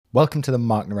Welcome to the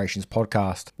Mark Narrations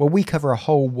podcast, where we cover a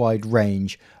whole wide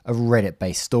range of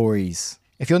Reddit-based stories.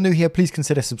 If you're new here, please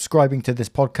consider subscribing to this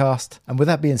podcast. And with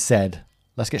that being said,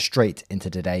 let's get straight into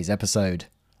today's episode.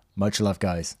 Much love,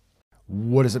 guys.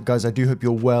 What is up, guys? I do hope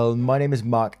you're well. My name is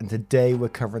Mark, and today we're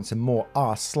covering some more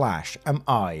r/am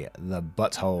I the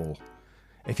butthole.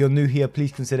 If you're new here,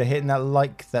 please consider hitting that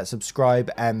like, that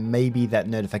subscribe, and maybe that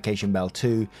notification bell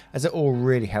too, as it all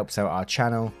really helps out our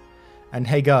channel. And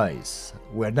hey guys,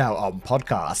 we're now on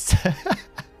podcast.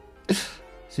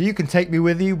 So you can take me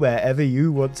with you wherever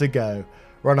you want to go.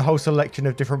 We're on a whole selection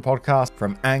of different podcasts,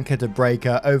 from Anchor to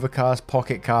Breaker, Overcast,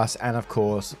 Pocket Cast, and of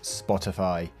course,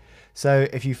 Spotify. So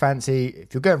if you fancy,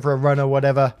 if you're going for a run or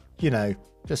whatever,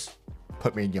 just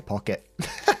put me in your pocket.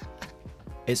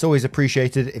 It's always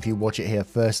appreciated if you watch it here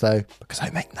first though, because I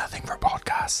make nothing for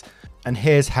podcasts. And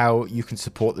here's how you can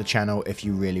support the channel if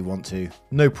you really want to.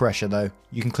 No pressure though.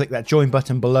 You can click that join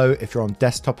button below if you're on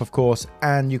desktop, of course,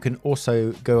 and you can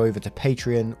also go over to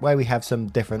Patreon, where we have some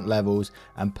different levels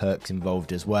and perks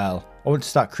involved as well. I want to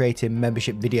start creating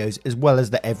membership videos as well as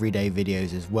the everyday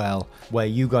videos as well, where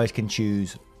you guys can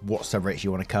choose what subreddits you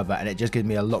want to cover, and it just gives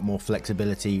me a lot more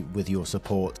flexibility with your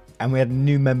support. And we had a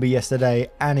new member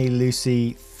yesterday, Annie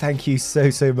Lucy. Thank you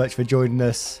so much for joining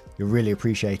us. You're really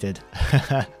appreciated.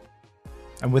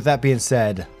 And with that being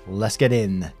said, let's get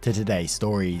in to today's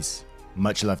stories.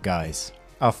 Much love, guys.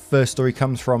 Our first story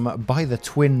comes from By the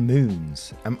Twin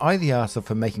Moons. Am I the arsehole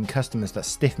for making customers that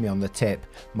stiff me on the tip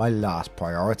my last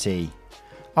priority?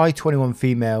 I, 21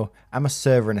 female, am a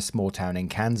server in a small town in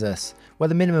Kansas, where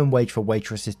the minimum wage for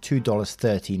waitress is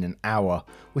 $2.13 an hour,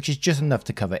 which is just enough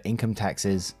to cover income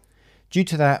taxes. Due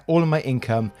to that, all of my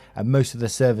income and most of the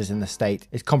servers in the state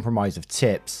is comprised of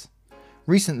tips.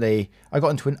 Recently, I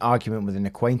got into an argument with an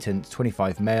acquaintance,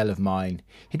 25 male of mine.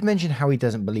 He'd mentioned how he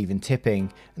doesn't believe in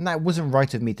tipping, and that it wasn't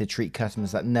right of me to treat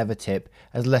customers that never tip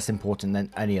as less important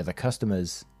than any other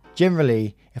customers.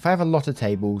 Generally, if I have a lot of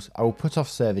tables, I will put off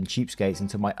serving cheapskates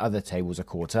until my other tables are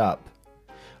caught up.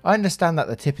 I understand that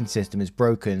the tipping system is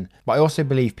broken, but I also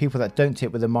believe people that don't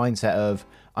tip with the mindset of,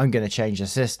 I'm going to change the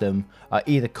system, are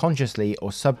either consciously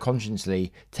or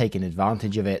subconsciously taking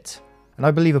advantage of it. And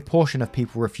I believe a portion of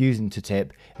people refusing to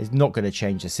tip is not going to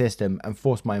change the system and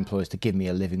force my employers to give me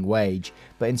a living wage,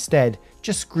 but instead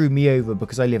just screw me over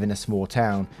because I live in a small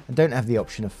town and don't have the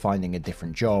option of finding a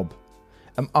different job.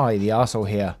 Am I the arsehole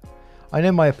here? I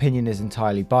know my opinion is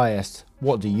entirely biased.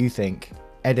 What do you think?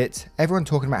 Edit. Everyone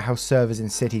talking about how servers in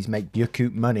cities make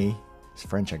beaucoup money. It's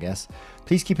French, I guess.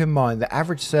 Please keep in mind the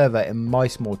average server in my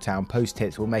small town post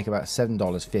tips will make about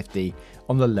 $7.50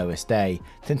 on the lowest day,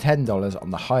 to $10 on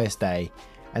the highest day.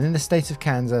 And in the state of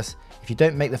Kansas, if you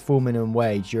don't make the full minimum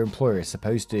wage, your employer is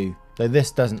supposed to, though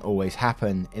this doesn't always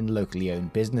happen in locally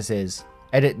owned businesses.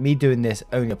 Edit. Me doing this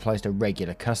only applies to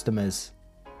regular customers.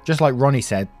 Just like Ronnie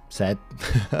said,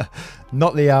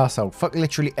 not the arsehole. Fuck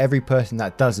literally every person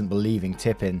that doesn't believe in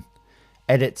tipping.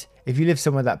 Edit. If you live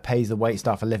somewhere that pays the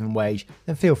waitstaff a living wage,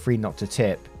 then feel free not to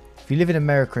tip. If you live in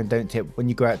America and don't tip when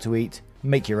you go out to eat,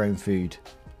 make your own food.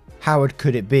 Howard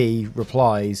Could It Be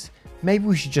replies, maybe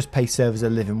we should just pay servers a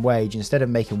living wage instead of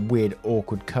making weird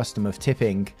awkward custom of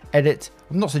tipping. Edit.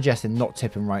 I'm not suggesting not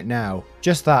tipping right now,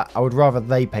 just that I would rather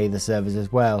they pay the servers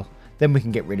as well, then we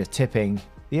can get rid of tipping.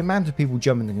 The amount of people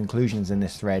jumping to conclusions in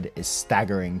this thread is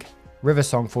staggering.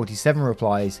 Riversong47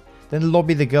 replies, then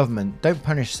lobby the government, don't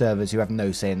punish servers who have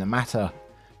no say in the matter.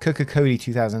 Coca-Cola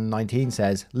 2019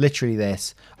 says, literally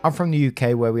this, I'm from the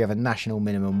UK where we have a national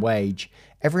minimum wage.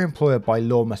 Every employer by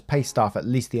law must pay staff at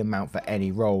least the amount for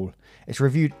any role. It's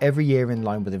reviewed every year in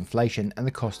line with inflation and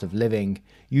the cost of living,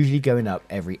 usually going up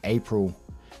every April.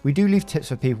 We do leave tips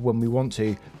for people when we want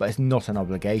to, but it's not an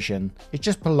obligation. It's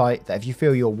just polite that if you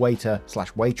feel your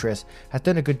waiter/waitress has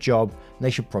done a good job, they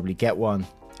should probably get one.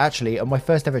 Actually, on my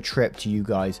first ever trip to you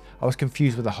guys, I was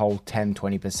confused with the whole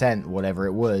 10-20%, whatever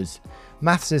it was.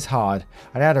 Maths is hard,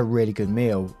 and I had a really good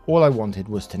meal. All I wanted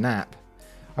was to nap.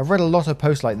 I've read a lot of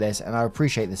posts like this, and I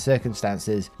appreciate the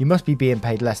circumstances. You must be being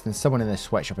paid less than someone in a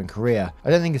sweatshop in Korea. I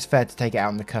don't think it's fair to take it out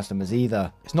on the customers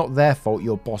either. It's not their fault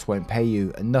your boss won't pay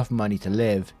you enough money to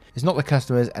live. It's not the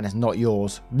customers and it's not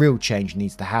yours. Real change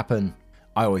needs to happen.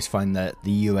 I always find that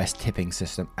the US tipping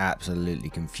system absolutely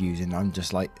confusing. I'm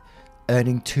just like,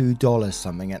 earning $2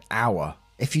 something an hour.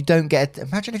 If you don't get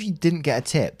imagine if you didn't get a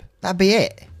tip. That'd be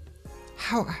it.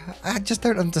 How? I just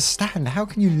don't understand. How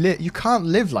can you live? You can't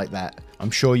live like that. I'm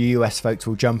sure you US folks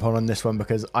will jump on this one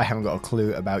because I haven't got a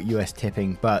clue about US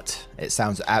tipping, but it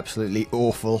sounds absolutely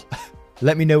awful.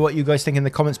 Let me know what you guys think in the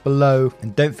comments below,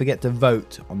 and don't forget to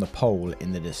vote on the poll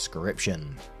in the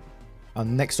description. Our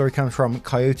next story comes from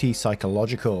Coyote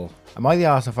Psychological. Am I the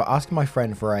arsehole for asking my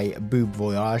friend for a boob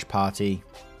voyage party?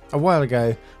 A while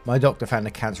ago, my doctor found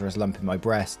a cancerous lump in my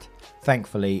breast.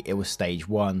 Thankfully, it was stage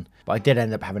 1, but I did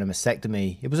end up having a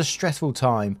mastectomy. It was a stressful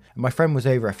time, and my friend was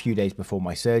over a few days before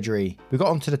my surgery. We got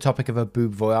onto the topic of a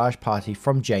boob voyage party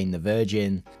from Jane the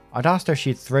Virgin. I'd asked her if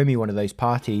she'd throw me one of those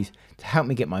parties to help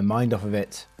me get my mind off of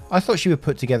it. I thought she would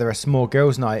put together a small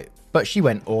girls' night, but she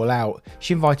went all out.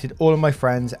 She invited all of my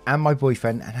friends and my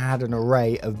boyfriend and had an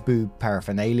array of boob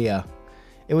paraphernalia.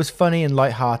 It was funny and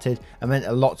light-hearted and meant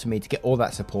a lot to me to get all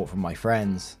that support from my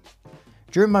friends.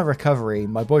 During my recovery,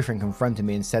 my boyfriend confronted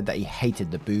me and said that he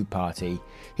hated the boob party.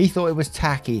 He thought it was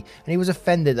tacky and he was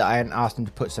offended that I hadn't asked him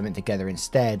to put something together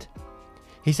instead.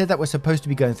 He said that we're supposed to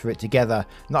be going through it together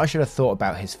and that I should have thought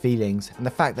about his feelings and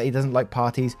the fact that he doesn't like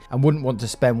parties and wouldn't want to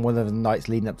spend one of the nights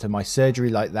leading up to my surgery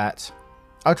like that.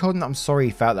 I told him that I'm sorry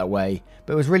he felt that way,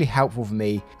 but it was really helpful for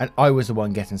me and I was the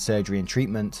one getting surgery and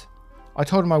treatment. I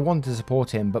told him I wanted to support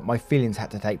him, but my feelings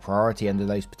had to take priority under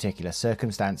those particular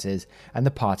circumstances, and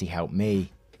the party helped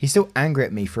me. He's still angry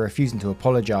at me for refusing to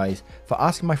apologise, for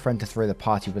asking my friend to throw the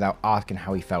party without asking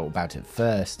how he felt about it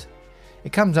first.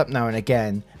 It comes up now and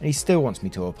again, and he still wants me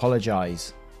to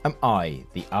apologise. Am I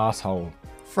the arsehole?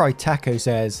 Fried Taco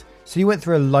says, so he went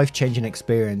through a life-changing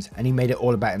experience and he made it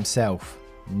all about himself.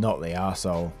 Not the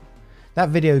arsehole. That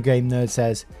video game nerd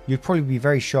says, you'd probably be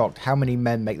very shocked how many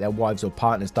men make their wives or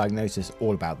partners' diagnosis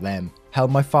all about them. Hell,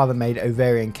 my father made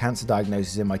ovarian cancer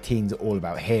diagnosis in my teens all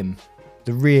about him.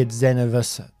 The Reared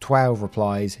Zenovus 12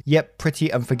 replies, yep,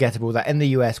 pretty unforgettable that in the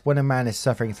US, when a man is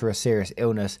suffering through a serious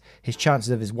illness, his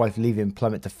chances of his wife leaving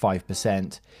plummet to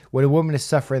 5%. When a woman is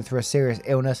suffering through a serious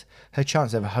illness, her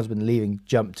chances of her husband leaving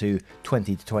jump to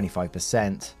 20 to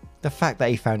 25%. The fact that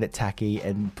he found it tacky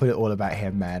and put it all about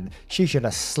him, man. She should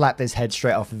have slapped his head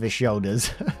straight off of his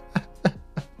shoulders.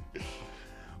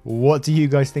 What do you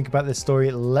guys think about this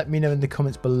story? Let me know in the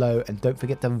comments below and don't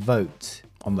forget to vote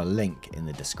on the link in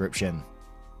the description.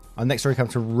 Our next story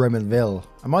comes from Romanville.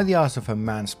 Am I the arsehole for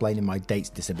mansplaining my date's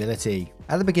disability?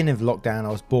 At the beginning of lockdown, I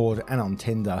was bored and on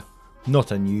Tinder. Not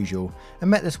unusual.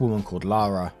 And met this woman called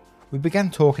Lara. We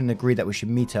began talking and agreed that we should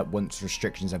meet up once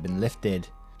restrictions have been lifted.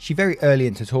 She very early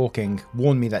into talking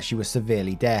warned me that she was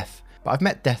severely deaf, but I've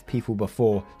met deaf people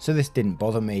before, so this didn't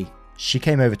bother me. She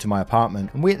came over to my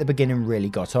apartment and we at the beginning really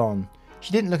got on.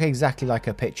 She didn't look exactly like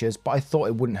her pictures, but I thought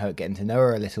it wouldn't hurt getting to know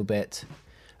her a little bit.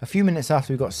 A few minutes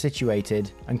after we got situated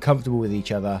and comfortable with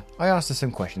each other, I asked her some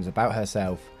questions about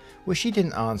herself, which she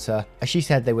didn't answer as she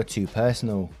said they were too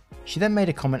personal. She then made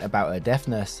a comment about her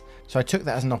deafness, so I took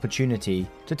that as an opportunity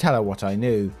to tell her what I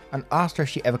knew and asked her if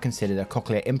she ever considered a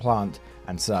cochlear implant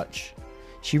and such.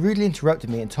 She rudely interrupted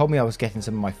me and told me I was getting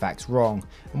some of my facts wrong,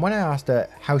 and when I asked her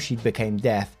how she became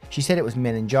deaf, she said it was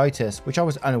meningitis, which I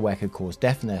was unaware could cause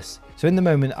deafness. So in the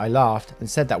moment I laughed and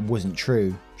said that wasn't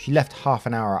true. She left half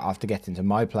an hour after getting to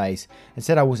my place and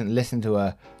said I wasn't listening to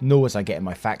her, nor was I getting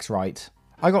my facts right.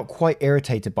 I got quite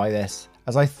irritated by this,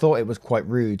 as I thought it was quite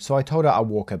rude, so I told her I'd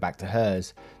walk her back to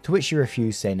hers, to which she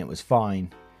refused, saying it was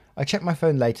fine. I checked my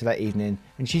phone later that evening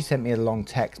and she sent me a long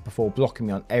text before blocking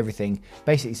me on everything,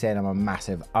 basically saying I'm a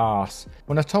massive arse.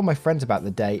 When I've told my friends about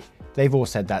the date, they've all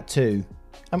said that too.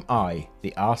 Am I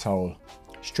the arsehole?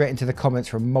 Straight into the comments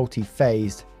from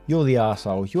Multi-Phased. You're the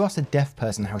arsehole. You asked a deaf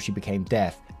person how she became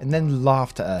deaf and then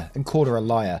laughed at her and called her a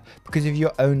liar because of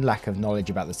your own lack of knowledge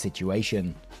about the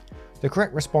situation. The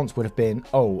correct response would have been,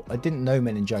 oh, I didn't know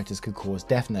meningitis could cause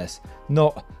deafness,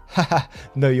 not, haha,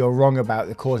 no, you're wrong about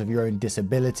the cause of your own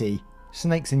disability.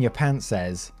 Snakes in Your Pants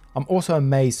says, I'm also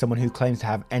amazed someone who claims to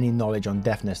have any knowledge on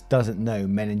deafness doesn't know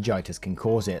meningitis can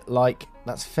cause it. Like,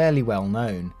 that's fairly well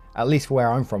known, at least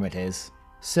where I'm from it is.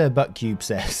 Sir Buttcube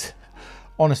says,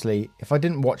 honestly, if I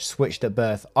didn't watch Switched at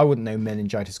birth, I wouldn't know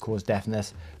meningitis caused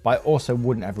deafness, but I also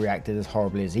wouldn't have reacted as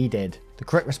horribly as he did. The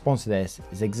correct response to this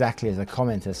is exactly as the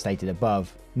commenter stated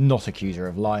above, not accuse her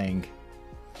of lying.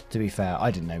 To be fair, I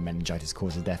didn't know meningitis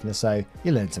causes deafness, so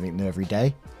you learn something new every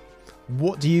day.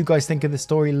 What do you guys think of the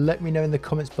story? Let me know in the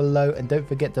comments below and don't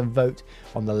forget to vote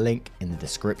on the link in the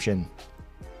description.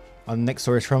 Our next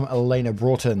story is from Elena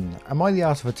Broughton. Am I the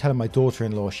arsehole for telling my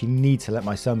daughter-in-law she needs to let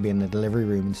my son be in the delivery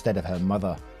room instead of her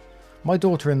mother? My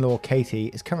daughter-in-law Katie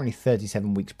is currently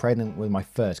 37 weeks pregnant with my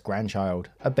first grandchild,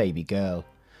 a baby girl.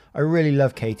 I really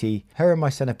love Katie. Her and my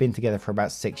son have been together for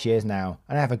about 6 years now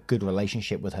and I have a good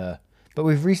relationship with her. But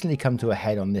we've recently come to a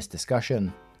head on this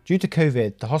discussion. Due to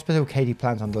COVID, the hospital Katie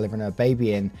plans on delivering her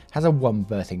baby in has a one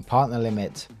birthing partner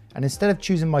limit, and instead of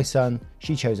choosing my son,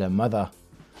 she chose her mother.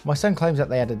 My son claims that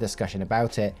they had a discussion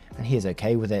about it and he is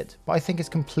okay with it, but I think it's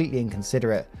completely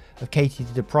inconsiderate of Katie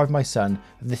to deprive my son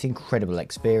of this incredible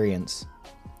experience.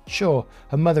 Sure,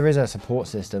 her mother is her support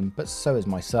system, but so is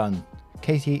my son.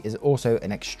 Katie is also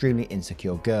an extremely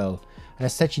insecure girl, and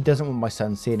has said she doesn't want my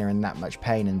son seeing her in that much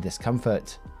pain and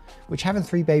discomfort. Which, having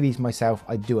 3 babies myself,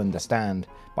 I do understand,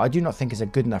 but I do not think is a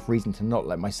good enough reason to not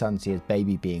let my son see his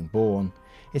baby being born.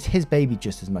 It's his baby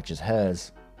just as much as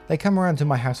hers. They come around to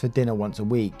my house for dinner once a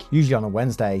week, usually on a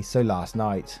Wednesday, so last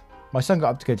night. My son got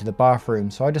up to go to the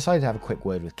bathroom, so I decided to have a quick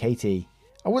word with Katie.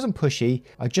 I wasn't pushy,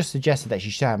 I just suggested that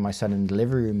she should have my son in the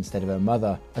living room instead of her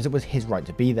mother, as it was his right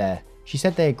to be there. She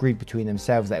said they agreed between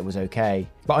themselves that it was okay,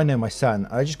 but I know my son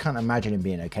and I just can't imagine him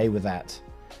being okay with that.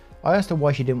 I asked her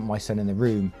why she didn't want my son in the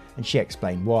room, and she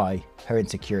explained why, her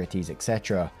insecurities,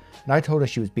 etc. And I told her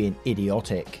she was being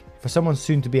idiotic. For someone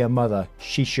soon to be a mother,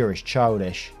 she sure is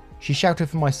childish. She shouted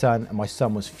for my son and my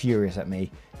son was furious at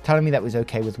me, telling me that it was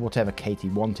okay with whatever Katie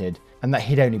wanted, and that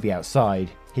he'd only be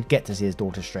outside, he'd get to see his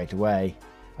daughter straight away.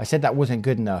 I said that wasn't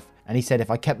good enough, and he said if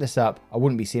I kept this up, I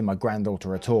wouldn't be seeing my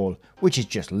granddaughter at all, which is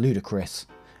just ludicrous.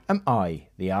 Am I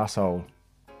the arsehole?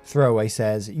 Throwaway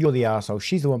says, you're the arsehole,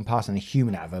 she's the one passing a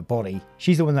human out of her body.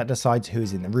 She's the one that decides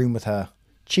who's in the room with her.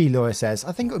 Chi Lawyer says,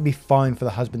 I think it would be fine for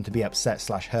the husband to be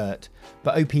upset/hurt,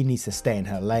 but OP needs to stay in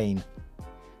her lane.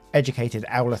 Educated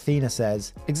Owl Athena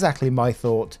says, exactly my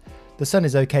thought. The son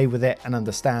is okay with it and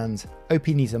understands. OP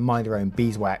needs to mind her own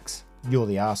beeswax. You're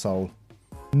the arsehole.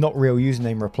 Not Real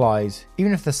Username replies,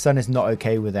 even if the son is not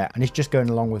okay with it and is just going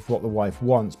along with what the wife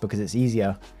wants because it's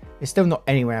easier, it's still not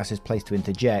anyone else's place to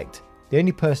interject. The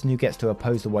only person who gets to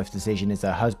oppose the wife's decision is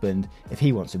her husband if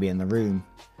he wants to be in the room.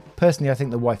 Personally, I think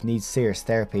the wife needs serious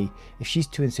therapy if she's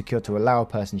too insecure to allow a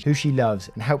person who she loves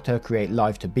and helped her create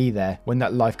life to be there when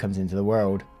that life comes into the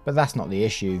world, but that's not the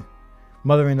issue.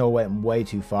 Mother-in-law went way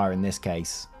too far in this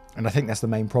case, and I think that's the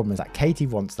main problem, is that Katie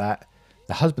wants that.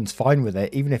 The husband's fine with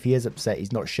it, even if he is upset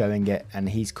he's not showing it and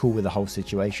he's cool with the whole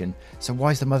situation. So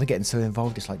why is the mother getting so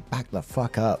involved? It's like, back the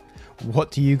fuck up.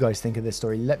 What do you guys think of this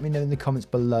story? Let me know in the comments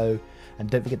below, and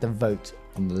don't forget to vote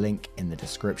on the link in the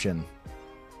description.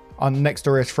 Our next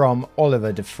story is from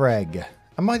Oliver DeFreg.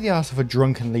 Am I the arsehole for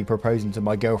drunkenly proposing to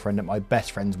my girlfriend at my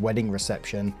best friend's wedding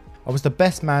reception? I was the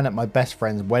best man at my best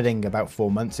friend's wedding about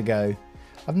 4 months ago.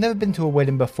 I've never been to a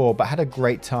wedding before, but had a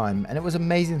great time, and it was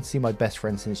amazing to see my best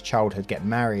friend since childhood get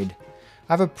married.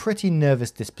 I have a pretty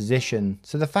nervous disposition,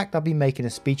 so the fact I'll be making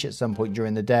a speech at some point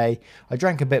during the day, I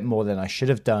drank a bit more than I should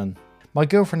have done. My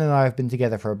girlfriend and I have been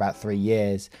together for about 3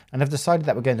 years, and have decided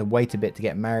that we're going to wait a bit to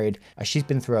get married, as she's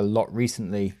been through a lot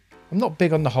recently. I'm not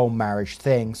big on the whole marriage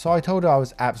thing, so I told her I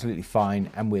was absolutely fine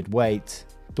and we'd wait.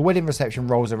 The wedding reception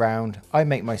rolls around, I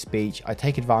make my speech, I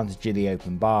take advantage of the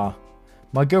open bar.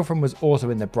 My girlfriend was also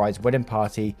in the bride's wedding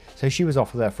party, so she was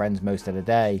off with her friends most of the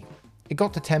day. It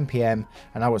got to 10 PM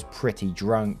and I was pretty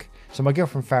drunk, so my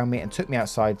girlfriend found me and took me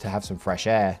outside to have some fresh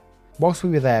air. Whilst we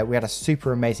were there, we had a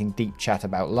super amazing deep chat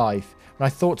about life, and I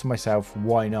thought to myself,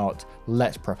 why not?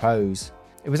 Let's propose.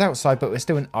 It was outside, but it was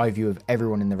still an eye view of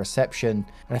everyone in the reception,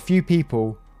 and a few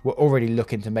people were already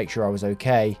looking to make sure I was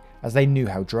okay, as they knew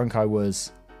how drunk I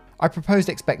was. I proposed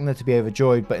expecting her to be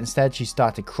overjoyed, but instead she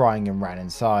started crying and ran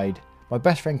inside. My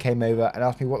best friend came over and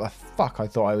asked me what the fuck I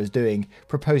thought I was doing,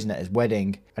 proposing at his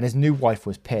wedding, and his new wife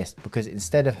was pissed because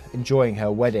instead of enjoying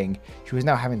her wedding, she was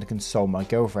now having to console my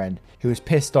girlfriend, who was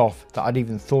pissed off that I'd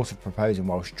even thought of proposing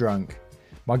whilst drunk.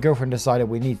 My girlfriend decided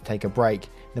we need to take a break,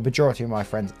 and the majority of my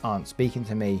friends aren't speaking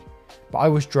to me. But I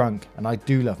was drunk and I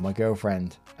do love my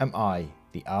girlfriend. Am I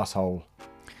the arsehole?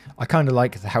 I kind of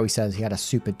like how he says he had a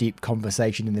super deep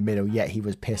conversation in the middle, yet he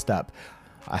was pissed up.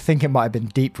 I think it might have been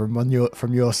deep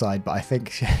from your side, but I think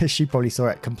she probably saw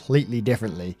it completely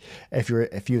differently if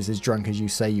you was as drunk as you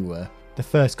say you were. The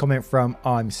first comment from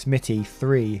I'm Smitty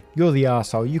 3. You're the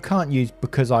arsehole. You can't use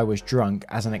because I was drunk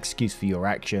as an excuse for your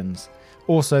actions.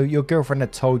 Also, your girlfriend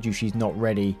had told you she's not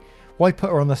ready. Why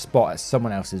put her on the spot at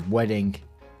someone else's wedding?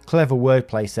 Clever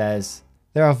wordplay says,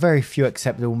 there are very few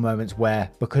acceptable moments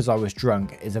where because I was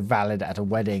drunk is valid at a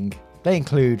wedding. They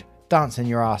include dancing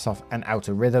your ass off and out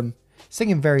of rhythm,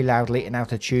 singing very loudly and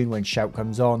out of tune when shout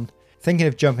comes on, thinking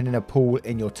of jumping in a pool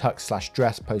in your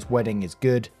tux/dress post-wedding is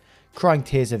good, crying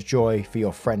tears of joy for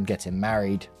your friend getting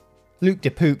married. Luke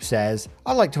DePoop says,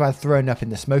 I like to have thrown up in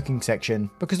the smoking section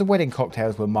because the wedding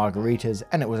cocktails were margaritas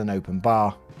and it was an open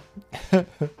bar.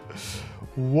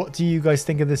 What do you guys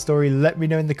think of this story? Let me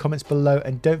know in the comments below,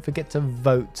 and don't forget to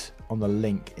vote on the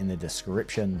link in the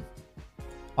description.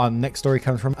 Our next story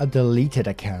comes from a deleted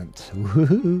account.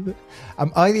 Am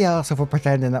I the arsehole for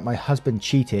pretending that my husband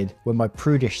cheated when my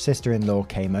prudish sister-in-law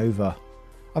came over?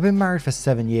 I've been married for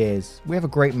 7 years. We have a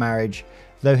great marriage,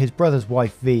 though his brother's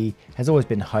wife V has always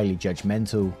been highly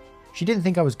judgmental. She didn't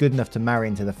think I was good enough to marry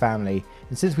into the family,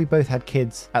 and since we both had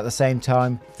kids at the same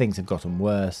time, things have gotten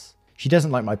worse. She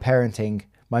doesn't like my parenting,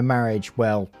 my marriage,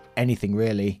 well, anything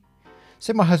really.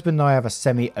 So my husband and I have a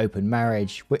semi-open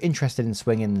marriage. We're interested in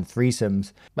swinging and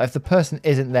threesomes, but if the person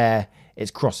isn't there,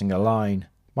 it's crossing a line.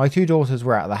 My 2 daughters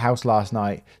were at the house last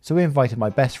night, so we invited my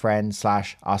best friend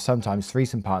 / our sometimes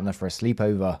threesome partner for a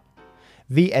sleepover.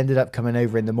 V ended up coming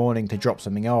over in the morning to drop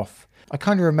something off. I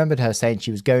kind of remembered her saying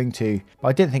she was going to, but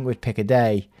I didn't think we'd pick a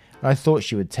day, and I thought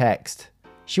she would text.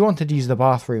 She wanted to use the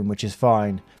bathroom, which is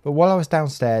fine, but while I was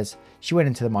downstairs, she went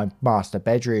into my master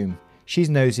bedroom. She's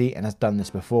nosy and has done this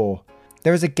before.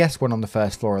 There is a guest one on the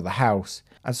first floor of the house,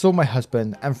 and saw my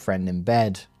husband and friend in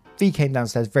bed. V came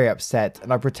downstairs very upset,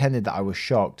 and I pretended that I was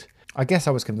shocked. I guess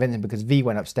I was convincing because V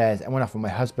went upstairs and went off on my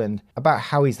husband about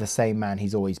how he's the same man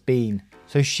he's always been.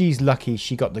 So she's lucky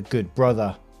she got the good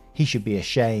brother. He should be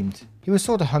ashamed. He was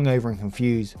sort of hungover and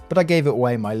confused, but I gave it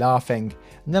away by laughing,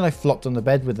 and then I flopped on the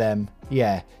bed with them.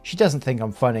 Yeah, she doesn't think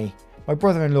I'm funny. My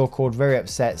brother-in-law called very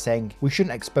upset, saying we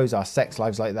shouldn't expose our sex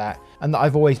lives like that, and that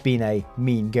I've always been a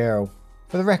mean girl.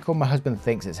 For the record, my husband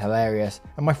thinks it's hilarious,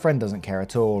 and my friend doesn't care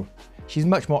at all. She's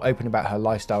much more open about her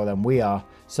lifestyle than we are,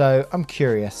 so I'm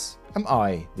curious. Am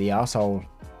I the arsehole?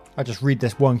 I just read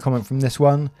this one comment from this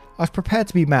one. I was prepared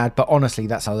to be mad, but honestly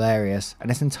that's hilarious, and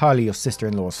it's entirely your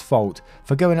sister-in-law's fault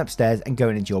for going upstairs and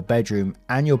going into your bedroom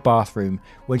and your bathroom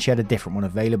when she had a different one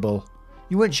available.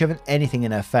 You weren't shoving anything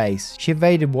in her face. She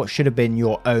invaded what should have been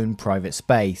your own private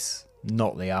space,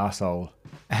 not the arsehole.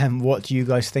 And what do you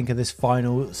guys think of this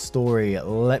final story?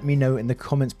 Let me know in the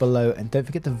comments below, and don't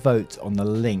forget to vote on the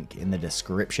link in the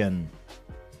description.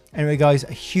 Anyway guys,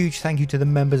 a huge thank you to the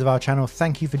members of our channel.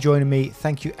 Thank you for joining me.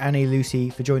 Thank you Annie Lucy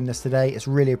for joining us today. It's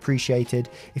really appreciated.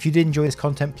 If you did enjoy this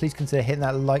content, please consider hitting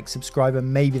that like, subscribe,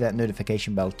 and maybe that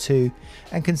notification bell too.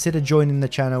 And consider joining the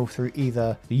channel through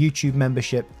either the YouTube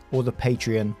membership or the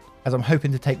Patreon, as I'm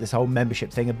hoping to take this whole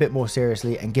membership thing a bit more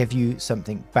seriously and give you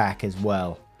something back as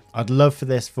well. I'd love for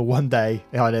this for one day.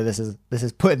 I know this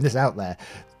is putting this out there.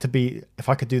 To be, if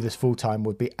I could do this full time,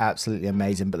 would be absolutely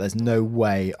amazing, but there's no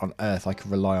way on earth I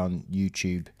could rely on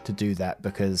YouTube to do that,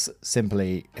 because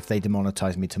simply if they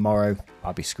demonetize me tomorrow,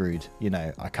 I'll be screwed. You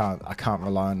know, I can't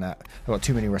rely on that. I've got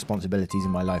too many responsibilities in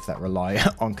my life that rely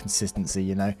on consistency,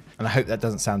 you know. And I hope that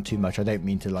doesn't sound too much. I don't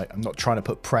mean to, I'm not trying to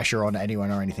put pressure on anyone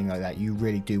or anything like that. You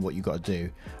really do what you got to do,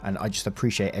 and I just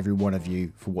appreciate every one of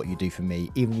you for what you do for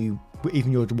me. Even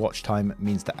your watch time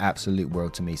means the absolute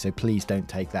world to me, so please don't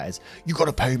take that as you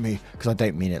gotta pay me, because I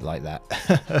don't mean it like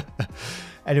that.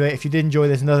 Anyway, if you did enjoy,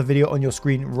 there's another video on your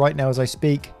screen right now as I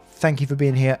speak. Thank you for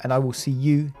being here, and I will see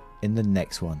you in the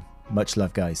next one. Much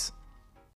love, guys.